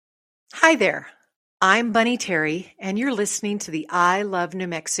Hi there. I'm Bunny Terry, and you're listening to the I Love New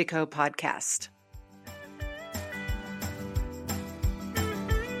Mexico podcast.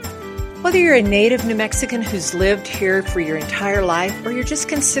 Whether you're a native New Mexican who's lived here for your entire life or you're just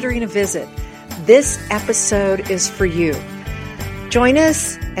considering a visit, this episode is for you. Join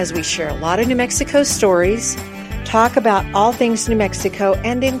us as we share a lot of New Mexico stories, talk about all things New Mexico,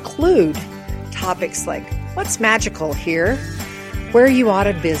 and include topics like what's magical here, where you ought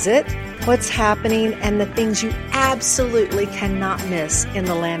to visit, what's happening, and the things you absolutely cannot miss in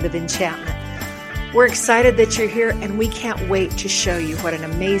the land of enchantment. We're excited that you're here, and we can't wait to show you what an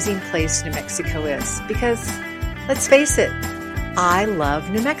amazing place New Mexico is. Because, let's face it, I love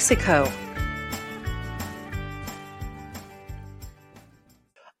New Mexico.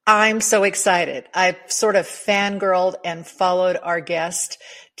 I'm so excited. I've sort of fangirled and followed our guest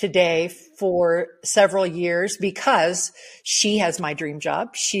today for several years because she has my dream job.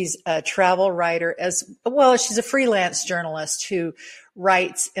 She's a travel writer as well. She's a freelance journalist who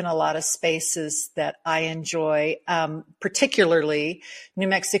writes in a lot of spaces that I enjoy, particularly New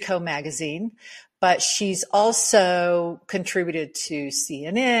Mexico Magazine. But she's also contributed to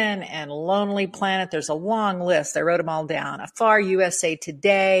CNN and Lonely Planet. There's a long list. I wrote them all down. Afar, USA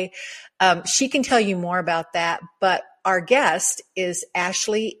Today. She can tell you more about that. But our guest is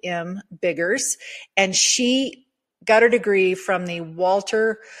Ashley M. Biggers, and she got her degree from the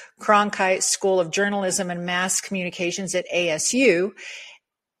Walter Cronkite School of Journalism and Mass Communications at ASU.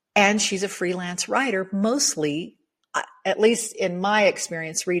 And she's a freelance writer, mostly, at least in my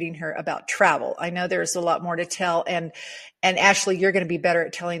experience, reading her about travel. I know there's a lot more to tell. And Ashley, you're going to be better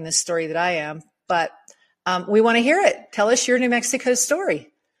at telling this story than I am, but we want to hear it. Tell us your New Mexico story.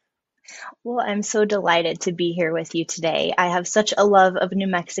 Well, I'm so delighted to be here with you today. I have such a love of New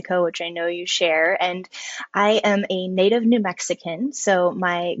Mexico, which I know you share, and I am a native New Mexican. So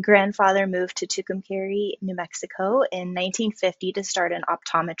my grandfather moved to Tucumcari, New Mexico in 1950 to start an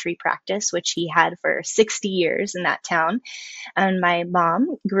optometry practice, which he had for 60 years in that town. And my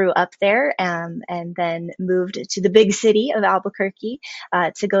mom grew up there and then moved to the big city of Albuquerque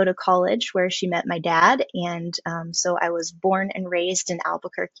to go to college, where she met my dad. And so I was born and raised in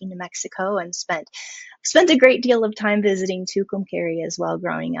Albuquerque, New Mexico, and spent a great deal of time visiting Tucumcari as well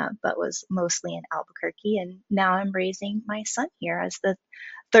growing up, but was mostly in Albuquerque. And now I'm raising my son here as the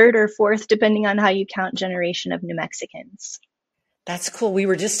third or fourth, depending on how you count, generation of New Mexicans. That's cool. We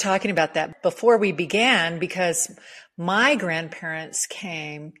were just talking about that before we began because my grandparents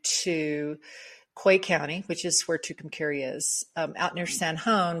came to Coy County, which is where Tucumcari is, out near San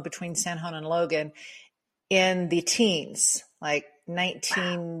Juan, between San Juan and Logan, in the teens, like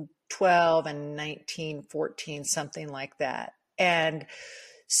 1912 and 1914, something like that. And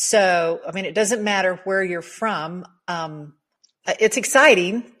so, I mean, it doesn't matter where you're from. It's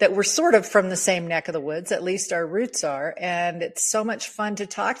exciting that we're sort of from the same neck of the woods, at least our roots are, and it's so much fun to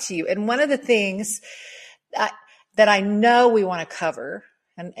talk to you. And one of the things that I know we want to cover,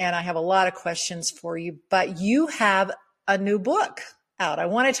 and I have a lot of questions for you, but you have a new book out. I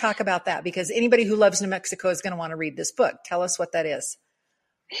want to talk about that because anybody who loves New Mexico is going to want to read this book. Tell us what that is.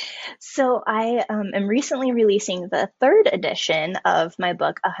 So I am recently releasing the third edition of my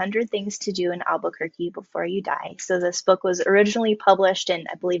book, 100 Things to Do in Albuquerque Before You Die. So this book was originally published in,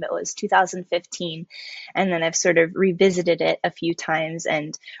 I believe it was 2015, and then I've sort of revisited it a few times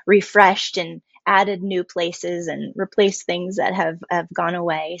and refreshed and added new places and replaced things that have gone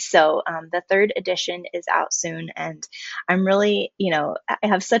away. So the third edition is out soon, and I'm really, I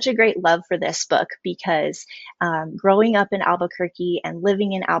have such a great love for this book because growing up in Albuquerque and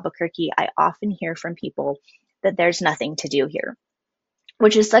living in Albuquerque, I often hear from people that there's nothing to do here,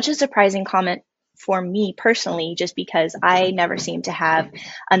 which is such a surprising comment for me personally, just because I never seem to have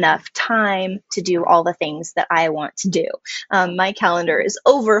enough time to do all the things that I want to do. My calendar is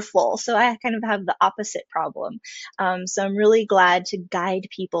overfull, so I kind of have the opposite problem. So I'm really glad to guide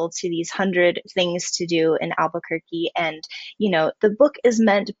people to these 100 things to do in Albuquerque. And, the book is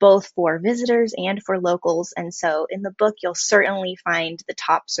meant both for visitors and for locals. And so in the book, you'll certainly find the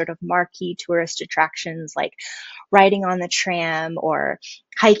top sort of marquee tourist attractions like riding on the tram or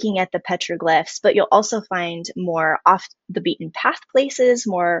hiking at the petroglyphs, but you'll also find more off the beaten path places,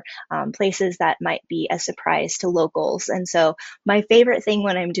 more places that might be a surprise to locals. And so my favorite thing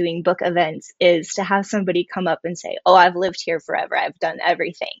when I'm doing book events is to have somebody come up and say, oh, I've lived here forever. I've done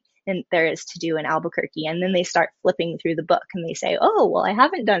everything and there is to do in Albuquerque. And then they start flipping through the book and they say, oh, well, I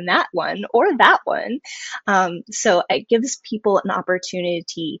haven't done that one or that one. So it gives people an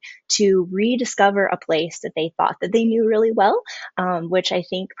opportunity to rediscover a place that they thought that they knew really well, which I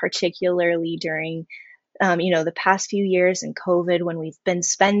think particularly during The past few years in COVID, when we've been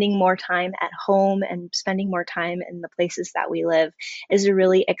spending more time at home and spending more time in the places that we live, is a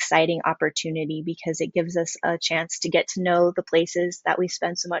really exciting opportunity because it gives us a chance to get to know the places that we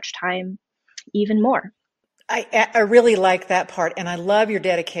spend so much time even more. I really like that part, and I love your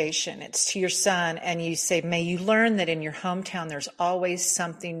dedication. It's to your son, and you say, "May you learn that in your hometown, there's always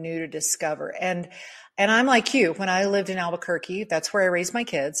something new to discover." And I'm like you. When I lived in Albuquerque, that's where I raised my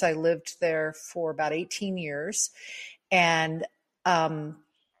kids. I lived there for about 18 years, and um,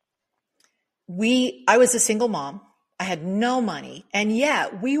 I was a single mom. I had no money, and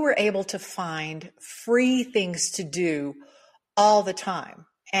yet we were able to find free things to do all the time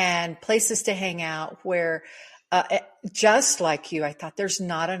and places to hang out where, just like you, I thought there's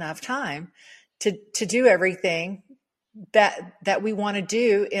not enough time to do everything that we want to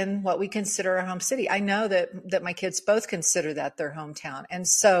do in what we consider our home city. I know that my kids both consider that their hometown. And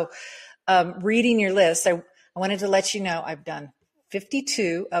so, reading your list, I wanted to let you know I've done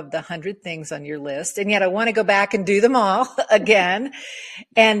 52 of the 100 things on your list, and yet I want to go back and do them all again.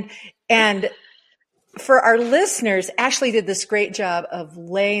 And for our listeners, Ashley did this great job of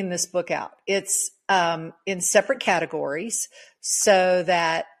laying this book out. It's in separate categories so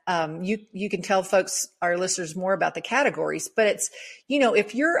that you can tell folks, our listeners, more about the categories. But it's,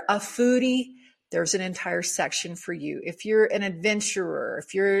 if you're a foodie, there's an entire section for you. If you're an adventurer,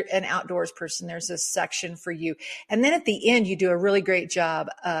 if you're an outdoors person, there's a section for you. And then at the end, you do a really great job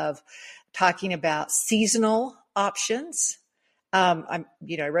of talking about seasonal options. I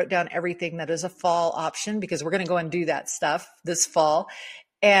wrote down everything that is a fall option because we're going to go and do that stuff this fall.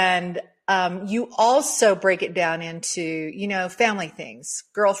 And you also break it down into, family things,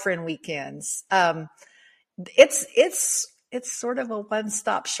 girlfriend weekends. It's sort of a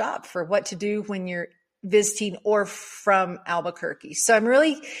one-stop shop for what to do when you're visiting or from Albuquerque. So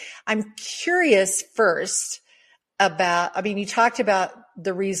I'm curious first about, you talked about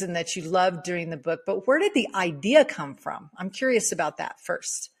the reason that you loved doing the book, but where did the idea come from? I'm curious about that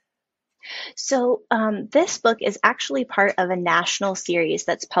first. So, this book is actually part of a national series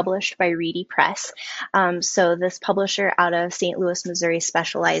that's published by Reedy Press. So this publisher out of St. Louis, Missouri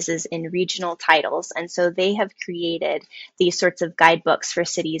specializes in regional titles. And so they have created these sorts of guidebooks for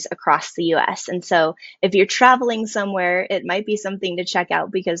cities across the US. And so if you're traveling somewhere, it might be something to check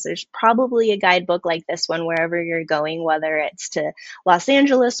out because there's probably a guidebook like this one wherever you're going, whether it's to Los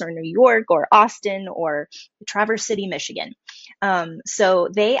Angeles or New York or Austin or Traverse City, Michigan. So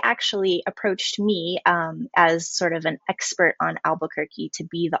they actually approached me as sort of an expert on Albuquerque to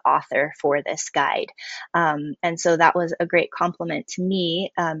be the author for this guide. And so that was a great compliment to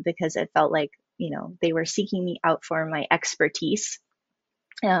me because it felt like, they were seeking me out for my expertise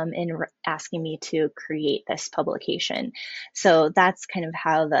in asking me to create this publication. So that's kind of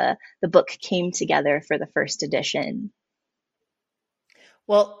how the book came together for the first edition.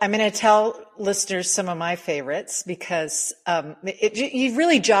 Well, I'm going to tell listeners some of my favorites because you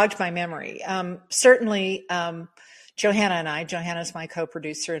really jogged my memory. Certainly, Johanna's my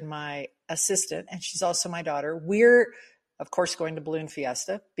co-producer and my assistant, and she's also my daughter. We're, of course, going to Balloon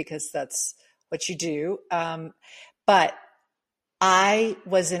Fiesta because that's what you do. But I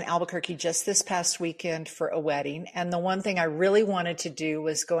was in Albuquerque just this past weekend for a wedding, and the one thing I really wanted to do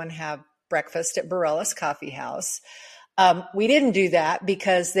was go and have breakfast at Barelas Coffee House. We didn't do that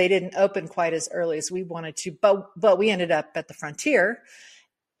because they didn't open quite as early as we wanted to, but we ended up at the Frontier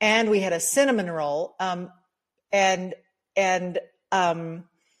and we had a cinnamon roll. So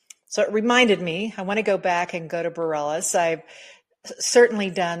it reminded me, I want to go back and go to Barelas. I've certainly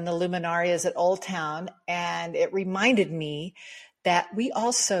done the Luminarias at Old Town, and it reminded me that we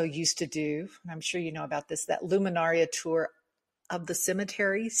also used to do, and I'm sure you know about this, that Luminaria tour of the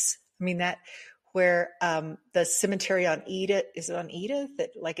cemeteries. Where the cemetery on Edith, is it on Edith?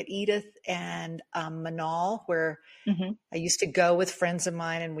 Like at Edith and Manal, where I used to go with friends of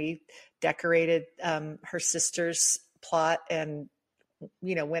mine, and we decorated her sister's plot and,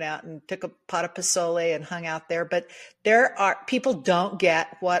 went out and took a pot of pozole and hung out there. But people don't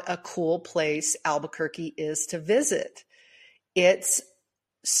get what a cool place Albuquerque is to visit. It's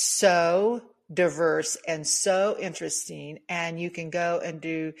so diverse and so interesting, and you can go and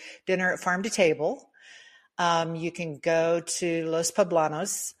do dinner at Farm to Table. You can go to Los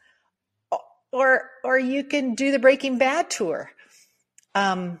Poblanos, or you can do the Breaking Bad tour.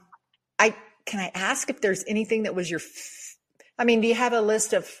 Can I ask if there's anything that was do you have a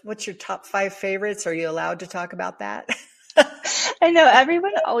list of what's your top 5 favorites? Are you allowed to talk about that? I know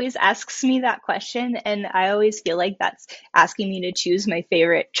everyone always asks me that question, and I always feel like that's asking me to choose my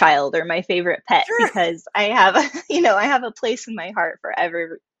favorite child or my favorite pet Sure. because I have, I have a place in my heart for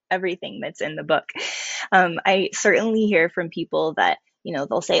everything that's in the book. I certainly hear from people that,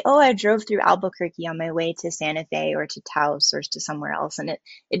 they'll say, oh, I drove through Albuquerque on my way to Santa Fe or to Taos or to somewhere else. And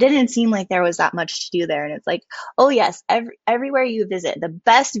it didn't seem like there was that much to do there. And it's like, oh yes, everywhere you visit, the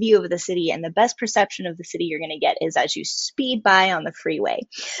best view of the city and the best perception of the city you're going to get is as you speed by on the freeway.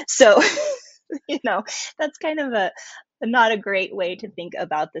 So, that's kind of not a great way to think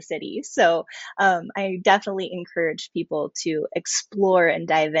about the city. So I definitely encourage people to explore and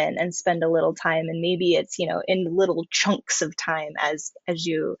dive in and spend a little time. And maybe it's, in little chunks of time as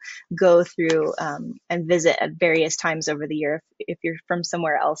you go through and visit at various times over the year. If you're from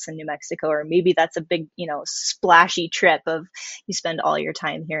somewhere else in New Mexico, or maybe that's a big, splashy trip of you spend all your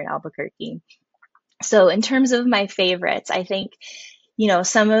time here in Albuquerque. So in terms of my favorites, I think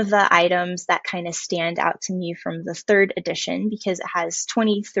some of the items that kind of stand out to me from the third edition, because it has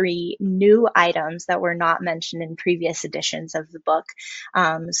 23 new items that were not mentioned in previous editions of the book.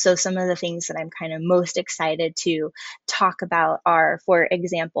 So some of the things that I'm kind of most excited to talk about are, for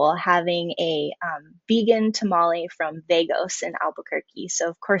example, having a vegan tamale from Vegos in Albuquerque. So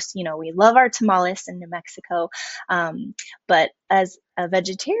of course, we love our tamales in New Mexico, but as a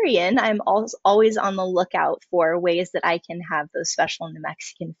vegetarian, I'm always on the lookout for ways that I can have those special New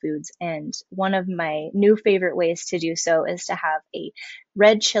Mexican foods. And one of my new favorite ways to do so is to have a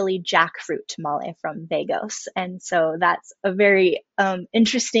red chili jackfruit tamale from Vegos. And so that's a very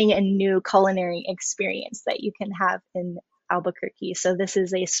interesting and new culinary experience that you can have in Albuquerque. So this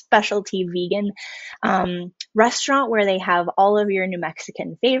is a specialty vegan restaurant where they have all of your New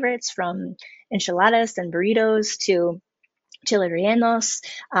Mexican favorites, from enchiladas and burritos to chile rellenos,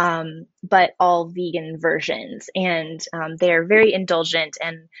 but all vegan versions. And they are very indulgent.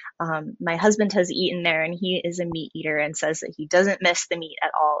 And my husband has eaten there, and he is a meat eater and says that he doesn't miss the meat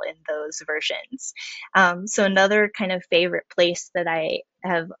at all in those versions. So another kind of favorite place that I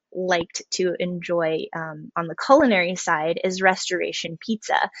have liked to enjoy on the culinary side is Restoration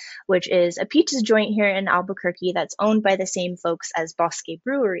Pizza, which is a pizza joint here in Albuquerque that's owned by the same folks as Bosque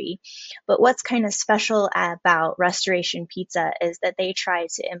Brewery. But what's kind of special about Restoration Pizza is that they try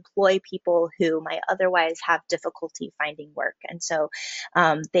to employ people who might otherwise have difficulty finding work. And so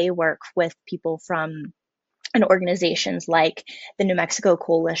they work with people from and organizations like the New Mexico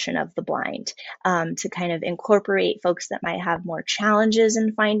Coalition of the Blind to kind of incorporate folks that might have more challenges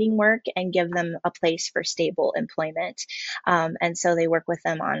in finding work and give them a place for stable employment. And so they work with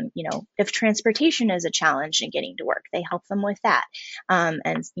them on, if transportation is a challenge in getting to work, they help them with that.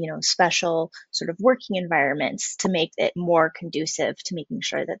 And, special sort of working environments to make it more conducive to making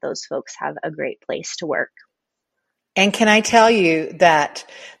sure that those folks have a great place to work. And can I tell you that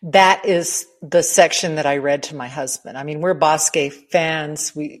is the section that I read to my husband? I mean, we're Bosque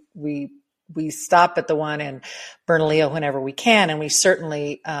fans. We stop at the one in Bernalillo whenever we can, and we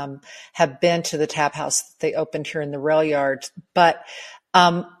certainly have been to the tap house that they opened here in the rail yard. But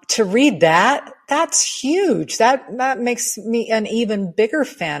to read that's huge. That makes me an even bigger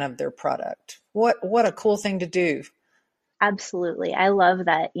fan of their product. What a cool thing to do. Absolutely. I love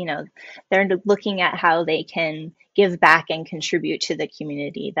that, they're looking at how they can give back and contribute to the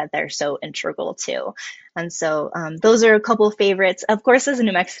community that they're so integral to. And so those are a couple of favorites. Of course, as a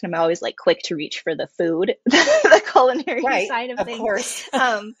New Mexican, I'm always quick to reach for the food, the culinary side of things. Course.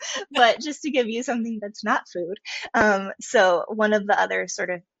 But just to give you something that's not food. So one of the other sort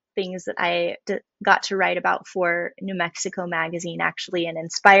of things that I got to write about for New Mexico Magazine, actually, and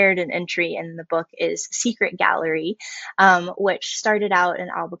inspired an entry in the book, is Secret Gallery, which started out in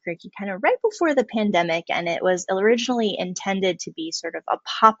Albuquerque kind of right before the pandemic. And it was originally intended to be sort of a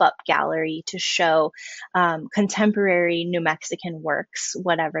pop-up gallery to show contemporary New Mexican works,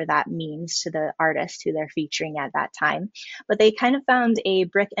 whatever that means to the artist who they're featuring at that time. But they kind of found a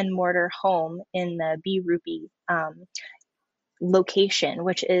brick and mortar home in the B. Rupi location,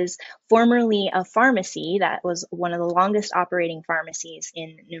 which is formerly a pharmacy that was one of the longest operating pharmacies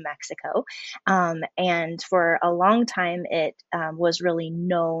in New Mexico. And for a long time, it was really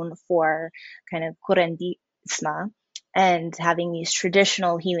known for kind of curandismo and having these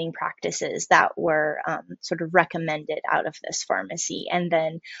traditional healing practices that were sort of recommended out of this pharmacy. And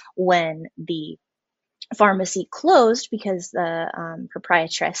then when the pharmacy closed because the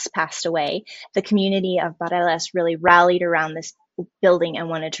proprietress passed away, the community of Barelas really rallied around this building and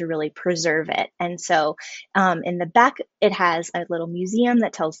wanted to really preserve it. And so in the back, it has a little museum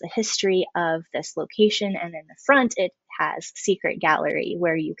that tells the history of this location. And in the front, it has Secret Gallery,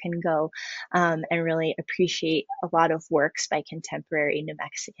 where you can go and really appreciate a lot of works by contemporary New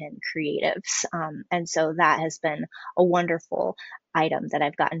Mexican creatives. And so that has been a wonderful item that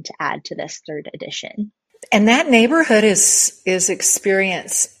I've gotten to add to this third edition. And that neighborhood is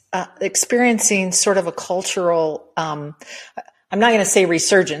experiencing experiencing sort of a cultural, I'm not going to say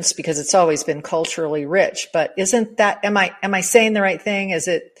resurgence because it's always been culturally rich, but isn't that, am I saying the right thing? Is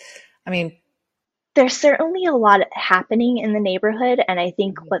it, I mean, There's certainly a lot happening in the neighborhood, and I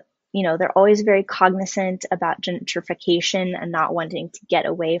think they're always very cognizant about gentrification and not wanting to get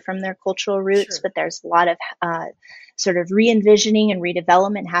away from their cultural roots, sure. but there's a lot of sort of re-envisioning and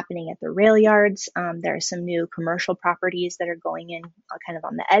redevelopment happening at the rail yards. There are some new commercial properties that are going in kind of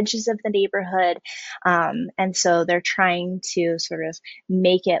on the edges of the neighborhood. And so they're trying to sort of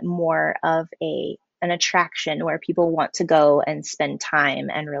make it more of an attraction where people want to go and spend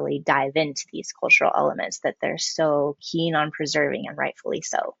time and really dive into these cultural elements that they're so keen on preserving, and rightfully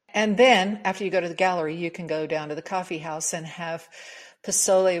so. And then after you go to the gallery, you can go down to the coffee house and have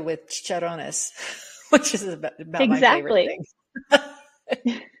pozole with chicharrones, which is about my favorite Exactly.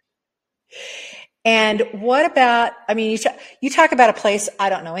 thing. And what about, I mean, you talk about a place, I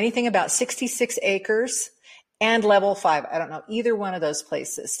don't know anything about 66 acres and level 5. I don't know either one of those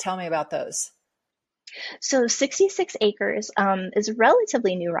places. Tell me about those. So 66 Acres is a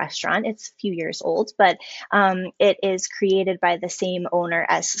relatively new restaurant. It's a few years old, but it is created by the same owner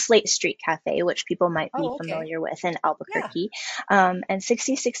as Slate Street Cafe, which people might be Oh, okay. familiar with in Yeah. Albuquerque. And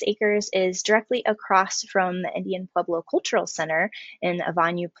 66 Acres is directly across from the Indian Pueblo Cultural Center in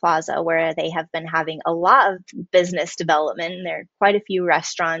Avanu Plaza, where they have been having a lot of business development. There are quite a few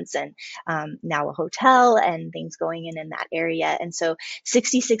restaurants and now a hotel and things going in that area. And so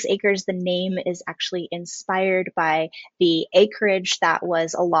 66 Acres, the name is actually inspired by the acreage that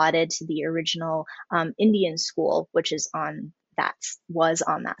was allotted to the original Indian school, which is was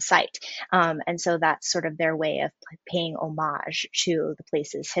on that site. And so that's sort of their way of paying homage to the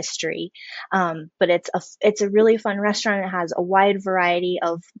place's history. But it's a really fun restaurant. It has a wide variety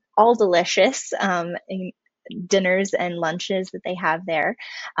of all delicious dinners and lunches that they have there.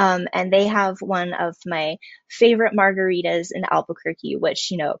 And they have one of my favorite margaritas in Albuquerque,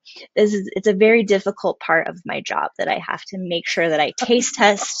 which, it's a very difficult part of my job that I have to make sure that I taste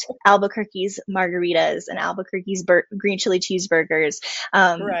test Albuquerque's margaritas and Albuquerque's green chili cheeseburgers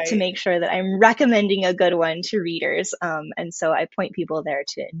to Right. make sure that I'm recommending a good one to readers. And so I point people there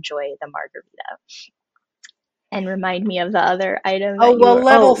to enjoy the margarita. And remind me of the other item Oh, that well,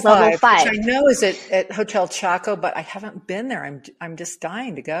 level level 5, which I 5. know is at Hotel Chaco, but I haven't been there. I'm just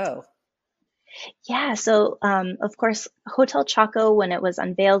dying to go. Yeah, so of course, Hotel Chaco, when it was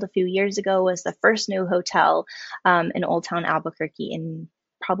unveiled a few years ago, was the first new hotel in Old Town Albuquerque in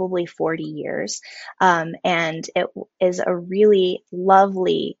probably 40 years. And it is a really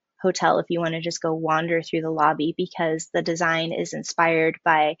lovely hotel if you want to just go wander through the lobby, because the design is inspired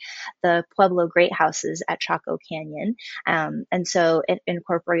by the Pueblo Great Houses at Chaco Canyon. And so it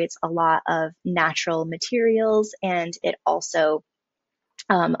incorporates a lot of natural materials, and it also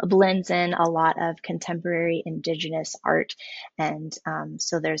blends in a lot of contemporary indigenous art. And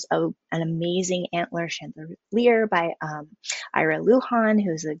so there's an amazing antler chandelier by Ira Lujan,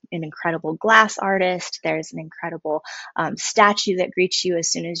 who's an incredible glass artist. There's an incredible statue that greets you as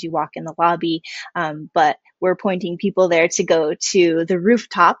soon as you walk in the lobby. But we're pointing people there to go to the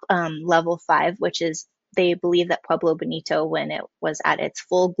rooftop, level 5, which is, they believe that Pueblo Bonito, when it was at its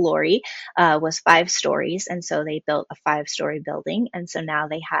full glory, was 5 stories. And so they built a 5-story building. And so now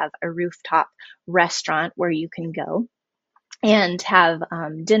they have a rooftop restaurant where you can go and have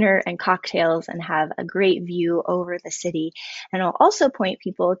dinner and cocktails and have a great view over the city. And I'll also point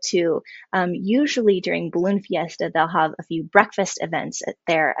people to, usually during Balloon Fiesta, they'll have a few breakfast events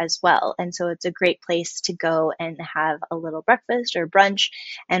there as well. And so it's a great place to go and have a little breakfast or brunch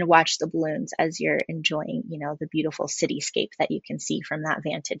and watch the balloons as you're enjoying, the beautiful cityscape that you can see from that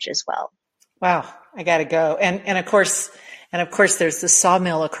vantage as well. Wow, I got to go. And of course, there's the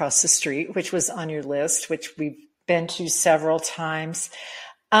sawmill across the street, which was on your list, which we've been to several times.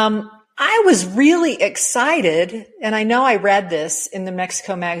 I was really excited, and I know I read this in the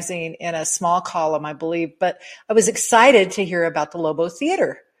Mexico magazine in a small column, I believe, but I was excited to hear about the Lobo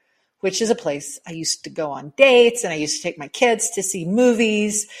Theater, which is a place I used to go on dates and I used to take my kids to see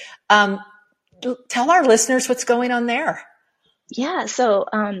movies. Um, Tell our listeners what's going on there. Yeah, so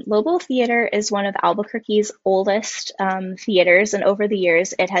Lobo Theater is one of Albuquerque's oldest theaters, and over the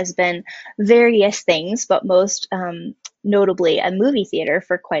years it has been various things, but most notably a movie theater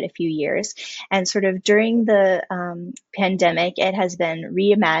for quite a few years. And sort of during the pandemic, it has been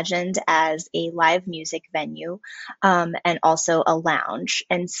reimagined as a live music venue and also a lounge.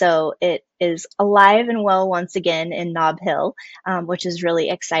 And so it is alive and well once again in Nob Hill, which is really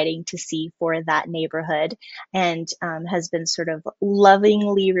exciting to see for that neighborhood, and has been sort of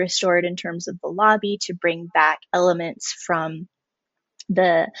lovingly restored in terms of the lobby to bring back elements from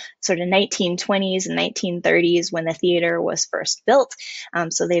the sort of 1920s and 1930s when the theater was first built.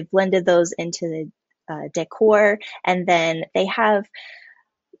 So they've blended those into the decor, and then they have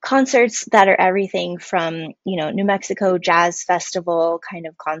concerts that are everything from, New Mexico Jazz Festival kind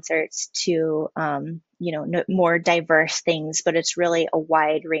of concerts to, more diverse things, but it's really a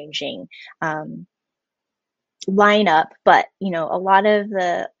wide ranging lineup. But, a lot of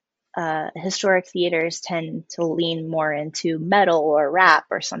the historic theaters tend to lean more into metal or rap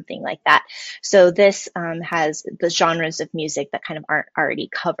or something like that. So this has the genres of music that kind of aren't already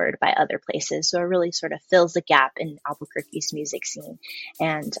covered by other places. So it really sort of fills the gap in Albuquerque's music scene,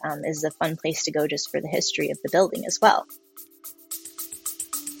 and is a fun place to go just for the history of the building as well.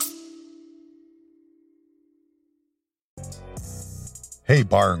 Hey,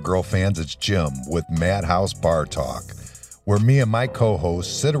 Bar and Grill fans, it's Jim with Madhouse Bar Talk, where me and my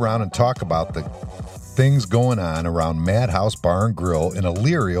co-hosts sit around and talk about the things going on around Madhouse Bar and Grill in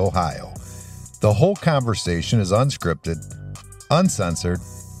Elyria, Ohio. The whole conversation is unscripted, uncensored,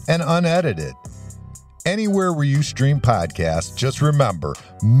 and unedited. Anywhere where you stream podcasts, just remember,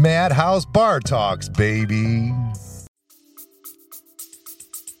 Madhouse Bar Talks, baby.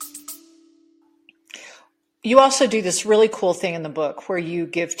 You also do this really cool thing in the book where you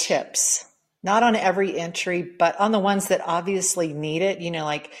give tips, not on every entry, but on the ones that obviously need it.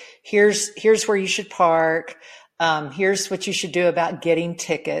 Like here's where you should park. Here's what you should do about getting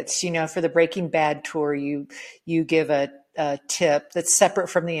tickets. For the Breaking Bad tour, you give a tip that's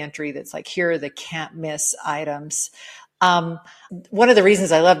separate from the entry. That's like, here are the can't miss items. One of the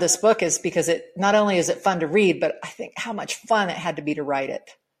reasons I love this book is because it not only is it fun to read, but I think how much fun it had to be to write it.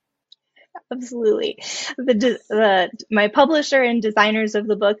 Absolutely. My publisher and designers of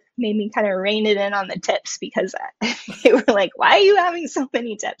the book made me kind of rein it in on the tips, because they were like, why are you having so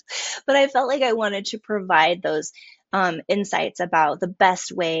many tips? But I felt like I wanted to provide those insights about the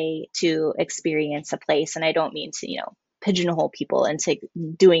best way to experience a place. And I don't mean to, pigeonhole people into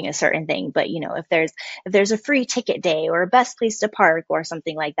doing a certain thing, but if there's a free ticket day or a best place to park or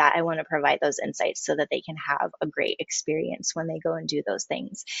something like that, I want to provide those insights so that they can have a great experience when they go and do those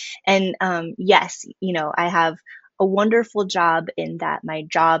things. And yes, I have a wonderful job in that my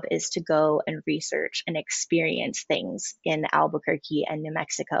job is to go and research and experience things in Albuquerque and New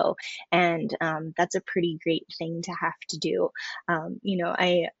Mexico. And that's a pretty great thing to have to do.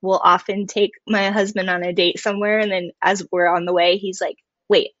 I will often take my husband on a date somewhere, and then as we're on the way, he's like,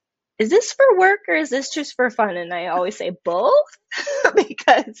 wait, is this for work or is this just for fun? And I always say both,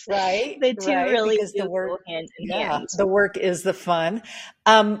 because the two really do go hand in hand. The work is the fun.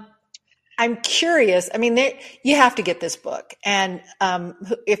 I'm curious. I mean, you have to get this book. And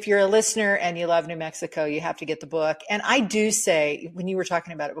if you're a listener and you love New Mexico, you have to get the book. And I do say, when you were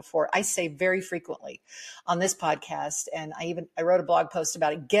talking about it before, I say very frequently on this podcast, and I wrote a blog post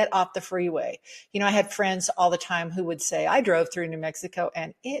about it, get off the freeway. I had friends all the time who would say, I drove through New Mexico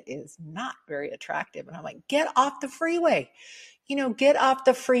and it is not very attractive. And I'm like, get off the freeway. Get off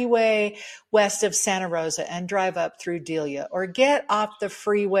the freeway west of Santa Rosa and drive up through Delia, or get off the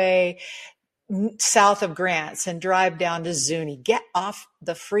freeway south of Grants and drive down to Zuni. Get off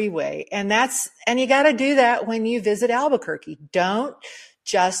the freeway. And you got to do that when you visit Albuquerque. Don't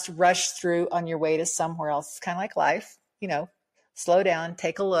just rush through on your way to somewhere else. It's kind of like life, slow down,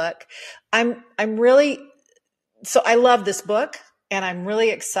 take a look. So I love this book. And I'm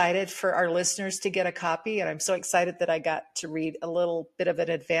really excited for our listeners to get a copy. And I'm so excited that I got to read a little bit of an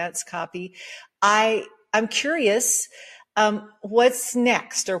advanced copy. I'm curious, what's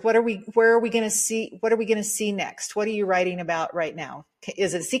next, or where are we going to see next? What are you writing about right now?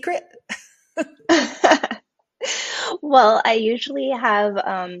 Is it a secret? Well, I usually have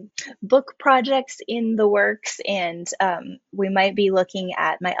book projects in the works, and we might be looking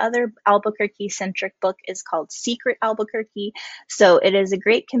at my other Albuquerque-centric book is called Secret Albuquerque. So it is a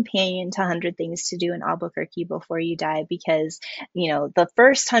great companion to 100 Things to Do in Albuquerque Before You Die, because, the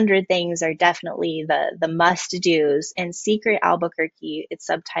first 100 things are definitely the must-dos, and Secret Albuquerque, its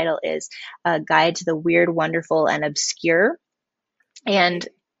subtitle is A Guide to the Weird, Wonderful, and Obscure. And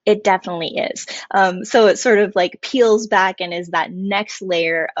it definitely is. So it sort of like peels back and is that next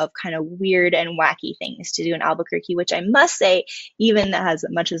layer of kind of weird and wacky things to do in Albuquerque, which I must say, even as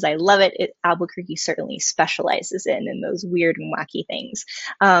much as I love it, Albuquerque certainly specializes in those weird and wacky things.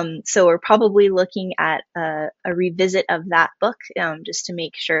 So we're probably looking at a revisit of that book, just to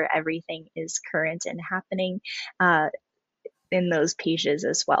make sure everything is current and happening in those pages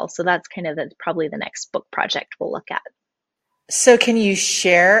as well. So that's kind of probably the next book project we'll look at. So can you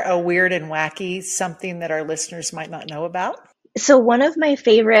share a weird and wacky something that our listeners might not know about? So one of my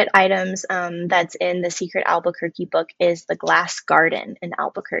favorite items that's in the Secret Albuquerque book is the Glass Garden in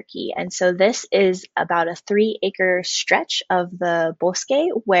Albuquerque. And so this is about a 3-acre stretch of the bosque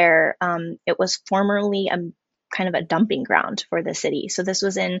where it was formerly a kind of a dumping ground for the city. So this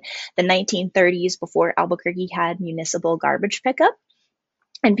was in the 1930s before Albuquerque had municipal garbage pickup.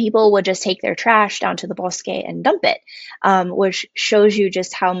 And people would just take their trash down to the bosque and dump it, which shows you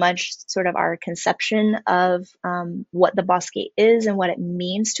just how much sort of our conception of what the bosque is and what it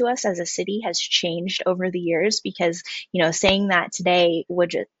means to us as a city has changed over the years. Because, saying that today would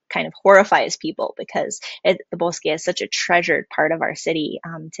just kind of horrifies people because the bosque is such a treasured part of our city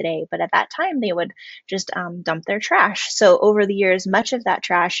today. But at that time, they would just dump their trash. So over the years, much of that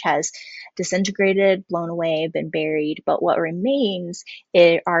trash has disintegrated, blown away, been buried. But what remains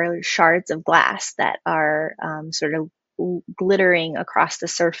are shards of glass that are sort of glittering across the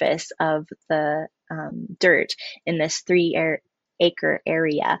surface of the dirt in this 3-acre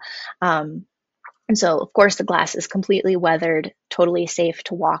area. And so, of course, the glass is completely weathered, totally safe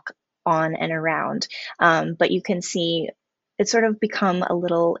to walk on and around. But you can see it's sort of become a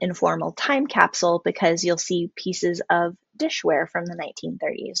little informal time capsule because you'll see pieces of dishware from the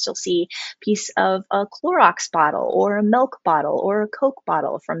 1930s. You'll see a piece of a Clorox bottle or a milk bottle or a Coke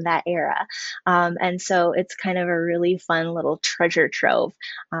bottle from that era. And so it's kind of a really fun little treasure trove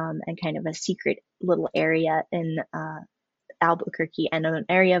and kind of a secret little area in Albuquerque and an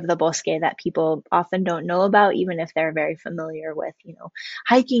area of the bosque that people often don't know about, even if they're very familiar with,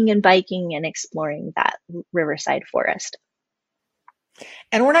 hiking and biking and exploring that riverside forest.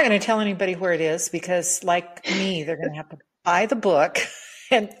 And we're not going to tell anybody where it is because, like me, they're going to have to buy the book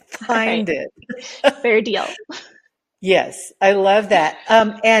and find Right. it. Fair deal. Yes, I love that.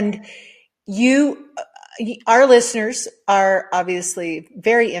 And our listeners are obviously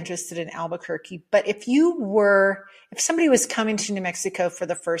very interested in Albuquerque, but if somebody was coming to New Mexico for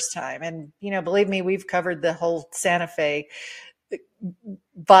the first time, and, believe me, we've covered the whole Santa Fe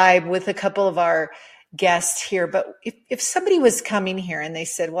vibe with a couple of our guests here, but if somebody was coming here and they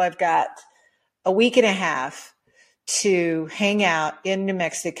said, well, I've got a week and a half to hang out in New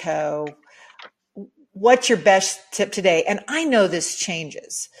Mexico, what's your best tip today? And I know this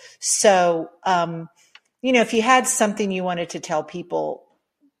changes. So, if you had something you wanted to tell people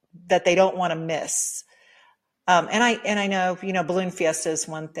that they don't want to miss, and I know, Balloon Fiesta is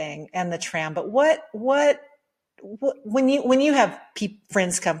one thing and the tram, but what when you have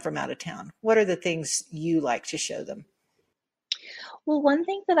friends come from out of town, what are the things you like to show them? Well, one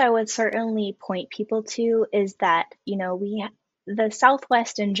thing that I would certainly point people to is that, the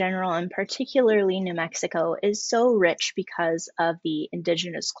Southwest in general, and particularly New Mexico, is so rich because of the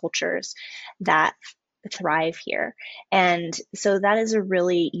indigenous cultures that thrive here. And so that is a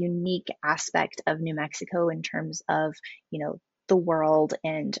really unique aspect of New Mexico in terms of, the world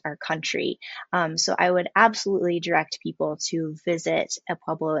and our country. So I would absolutely direct people to visit El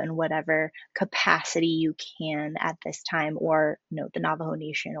Pueblo in whatever capacity you can at this time, or the Navajo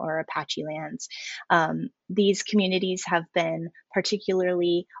Nation or Apache lands. These communities have been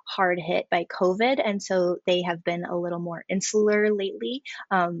particularly hard hit by COVID, and so they have been a little more insular lately.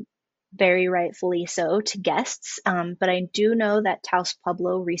 Very rightfully so to guests. But I do know that Taos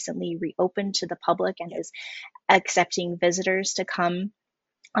Pueblo recently reopened to the public and is accepting visitors to come,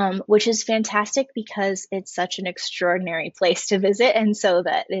 which is fantastic because it's such an extraordinary place to visit. And so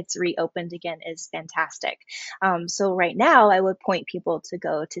that it's reopened again is fantastic. So right now I would point people to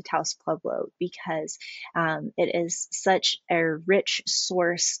go to Taos Pueblo because it is such a rich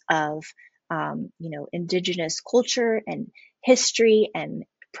source of, indigenous culture and history and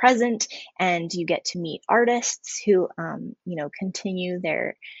present, and you get to meet artists who continue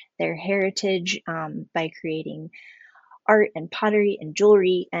their heritage by creating art and pottery and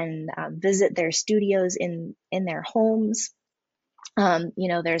jewelry, and visit their studios in their homes.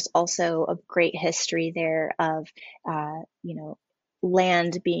 There's also a great history there of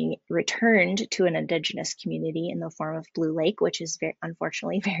land being returned to an indigenous community in the form of Blue Lake, which is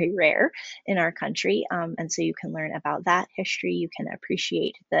unfortunately very rare in our country. And so you can learn about that history. You can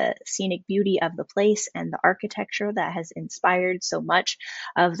appreciate the scenic beauty of the place and the architecture that has inspired so much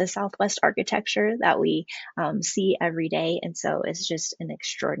of the Southwest architecture that we see every day. And so it's just an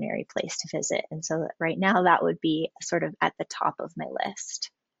extraordinary place to visit. And so right now that would be sort of at the top of my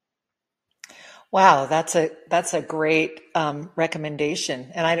list. Wow, that's a great recommendation,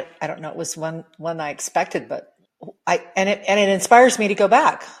 and I don't know, it was one I expected, but it inspires me to go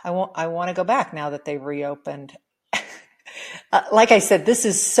back. I want to go back now that they've reopened. Like I said, this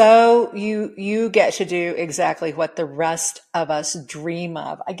is so you get to do exactly what the rest of us dream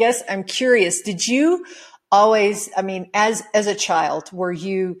of. I guess I'm curious, did you always, I mean, as a child, were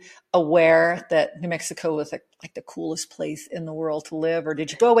you aware that New Mexico was like the coolest place in the world to live, or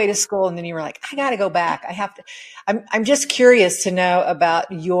did you go away to school and then you were like, I got to go back. I have to. I'm just curious to know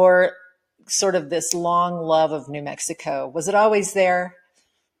about your sort of this long love of New Mexico. Was it always there?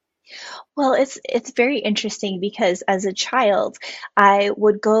 Well, it's very interesting because as a child, I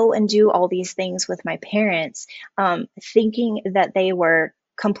would go and do all these things with my parents, thinking that they were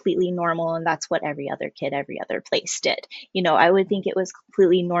completely normal and that's what every other kid, every other place did. You know, I would think it was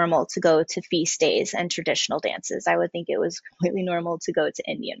completely normal to go to feast days and traditional dances. I would think it was completely normal to go to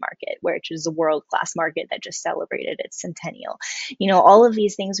Indian Market, which is a world-class market that just celebrated its centennial. You know, all of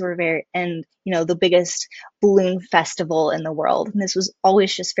these things were very, and you know, the biggest balloon festival in the world. And this was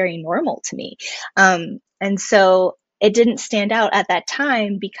always just very normal to me. And so it didn't stand out at that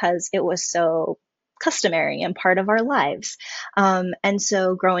time because it was so customary and part of our lives. And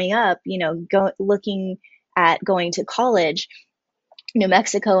so growing up, you know, looking at going to college, New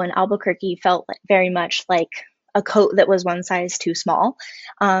Mexico and Albuquerque felt very much like a coat that was one size too small.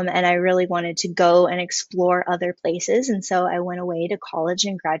 And I really wanted to go and explore other places. And so I went away to college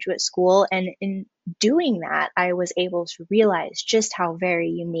and graduate school. And in doing that, I was able to realize just how very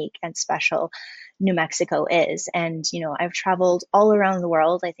unique and special New Mexico is. And, you know, I've traveled all around the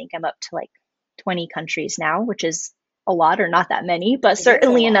world. I think I'm up to like 20 countries now, which is a lot or not that many, but It is a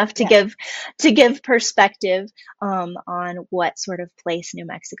certainly lot. enough to Yeah. give perspective on what sort of place New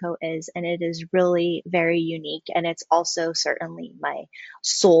Mexico is. And it is really very unique. And it's also certainly my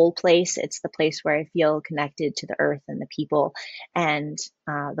soul place. It's the place where I feel connected to the earth and the people and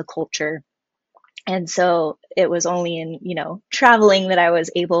the culture. And so it was only in, you know, traveling that I was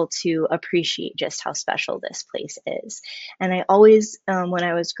able to appreciate just how special this place is. And I always, when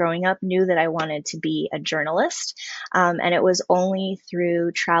I was growing up, knew that I wanted to be a journalist. And it was only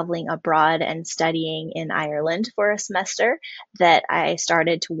through traveling abroad and studying in Ireland for a semester that I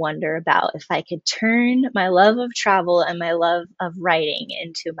started to wonder about if I could turn my love of travel and my love of writing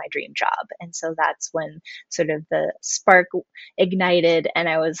into my dream job. And so that's when sort of the spark ignited and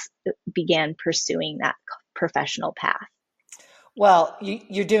began pursuing that professional path. Well,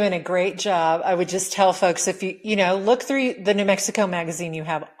 you're doing a great job. I would just tell folks if you know, look through the New Mexico magazine you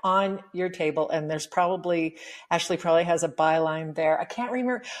have on your table, and there's Ashley probably has a byline there. I can't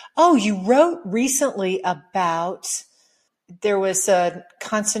remember. Oh, you wrote recently about there was a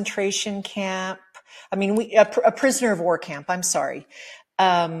concentration camp. I mean, a prisoner of war camp. I'm sorry.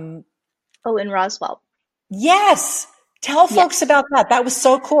 Oh, in Roswell. Yes. Tell folks Yes. about that. That was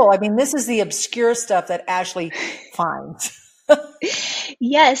so cool. I mean, this is the obscure stuff that Ashley finds.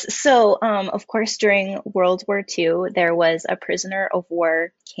 Yes. So, of course, during World War II, there was a prisoner of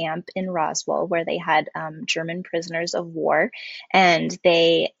war camp in Roswell where they had German prisoners of war, and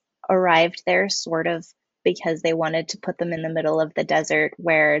they arrived there sort of because they wanted to put them in the middle of the desert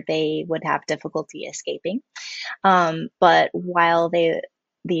where they would have difficulty escaping. But while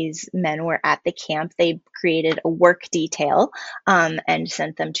these men were at the camp, they created a work detail and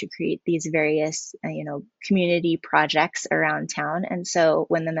sent them to create these various, community projects around town. And so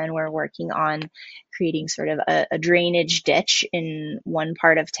when the men were working on creating sort of a drainage ditch in one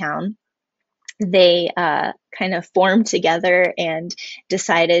part of town, they kind of formed together and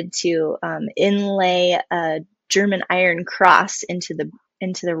decided to inlay a German iron cross into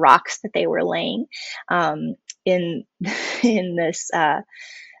the rocks that they were laying in in this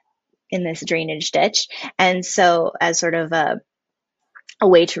drainage ditch. And so as sort of a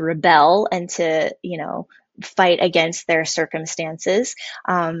way to rebel and to, fight against their circumstances.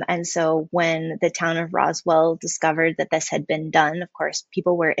 And so when the town of Roswell discovered that this had been done, of course,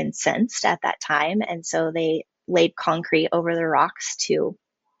 people were incensed at that time. And so they laid concrete over the rocks to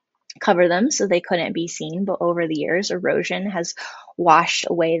cover them so they couldn't be seen. But over the years, erosion has washed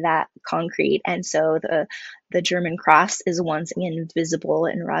away that concrete. And so the German cross is once again visible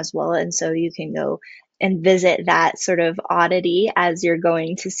in Roswell. And so you can go and visit that sort of oddity as you're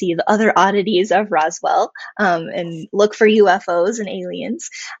going to see the other oddities of Roswell, and look for UFOs and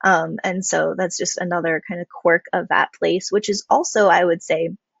aliens. And so that's just another kind of quirk of that place, which is also, I would say,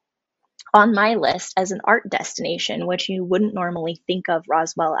 on my list as an art destination, which you wouldn't normally think of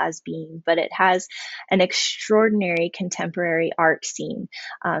Roswell as being, but it has an extraordinary contemporary art scene.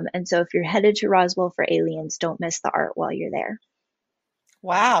 And so if you're headed to Roswell for aliens, don't miss the art while you're there.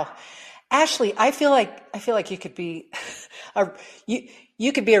 Wow. Ashley, I feel like you could be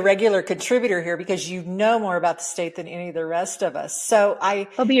you could be a regular contributor here because you know more about the state than any of the rest of us. So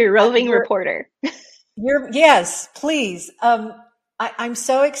I'll be your roving reporter. Yes, please. I'm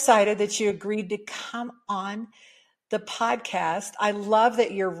so excited that you agreed to come on the podcast. I love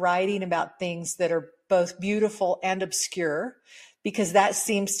that you're writing about things that are both beautiful and obscure, because that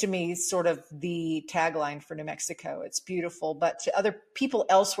seems to me sort of the tagline for New Mexico. It's beautiful, but to other people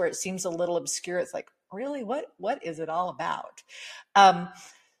elsewhere, it seems a little obscure. It's like, really, what is it all about?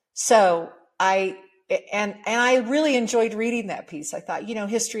 So I really enjoyed reading that piece. I thought,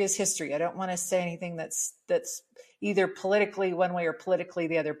 history is history. I don't want to say anything that's either politically one way or politically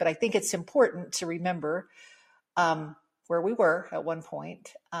the other, but I think it's important to remember where we were at one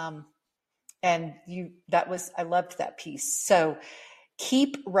point. I loved that piece. So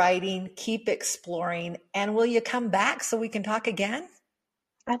keep writing, keep exploring, and will you come back so we can talk again?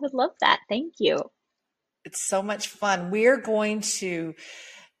 I would love that. Thank you. It's so much fun. We're going to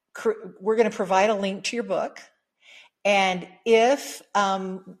provide a link to your book. And if,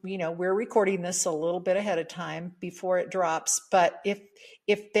 we're recording this a little bit ahead of time before it drops, but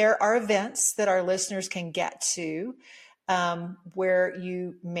if there are events that our listeners can get to, where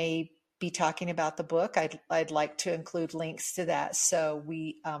you may be talking about the book, I'd like to include links to that. So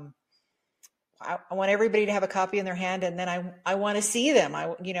I want everybody to have a copy in their hand, and then I want to see them. I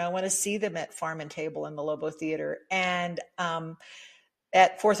want to see them at Farm and Table in the Lobo Theater, and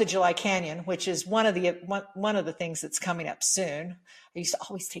at 4th of July Canyon, which is one of the things that's coming up soon. I used to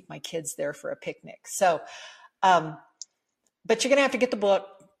always take my kids there for a picnic. So, but you're going to have to get the book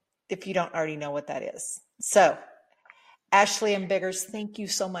if you don't already know what that is. So, Ashley M. Biggers, thank you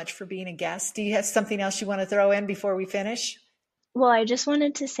so much for being a guest. Do you have something else you want to throw in before we finish? Well, I just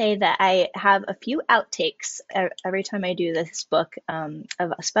wanted to say that I have a few outtakes every time I do this book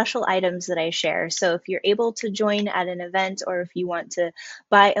of special items that I share. So if you're able to join at an event, or if you want to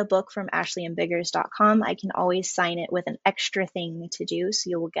buy a book from ashleyandbiggers.com, I can always sign it with an extra thing to do. So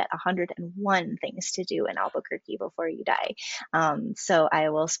you will get 101 things to do in Albuquerque before you die. So I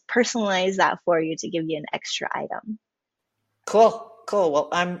will personalize that for you to give you an extra item. Cool. Well,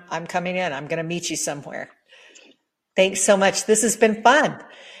 I'm coming in. I'm going to meet you somewhere. Thanks so much. This has been fun.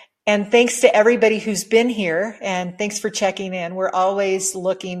 And thanks to everybody who's been here, and thanks for checking in. We're always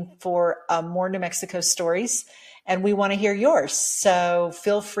looking for more New Mexico stories, and we want to hear yours. So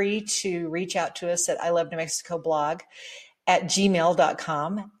feel free to reach out to us at I Love New Mexico blog at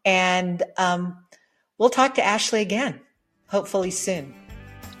gmail.com. And we'll talk to Ashley again, hopefully soon.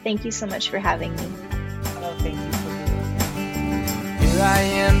 Thank you so much for having me. Oh, thank you for being here. Here I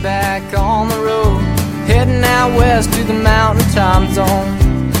am back on the road, heading out west to the mountain time zone.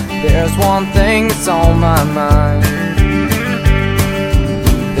 There's one thing that's on my mind.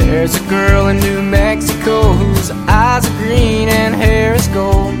 There's a girl in New Mexico whose eyes are green and hair is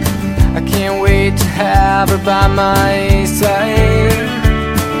gold. I can't wait to have her by my side.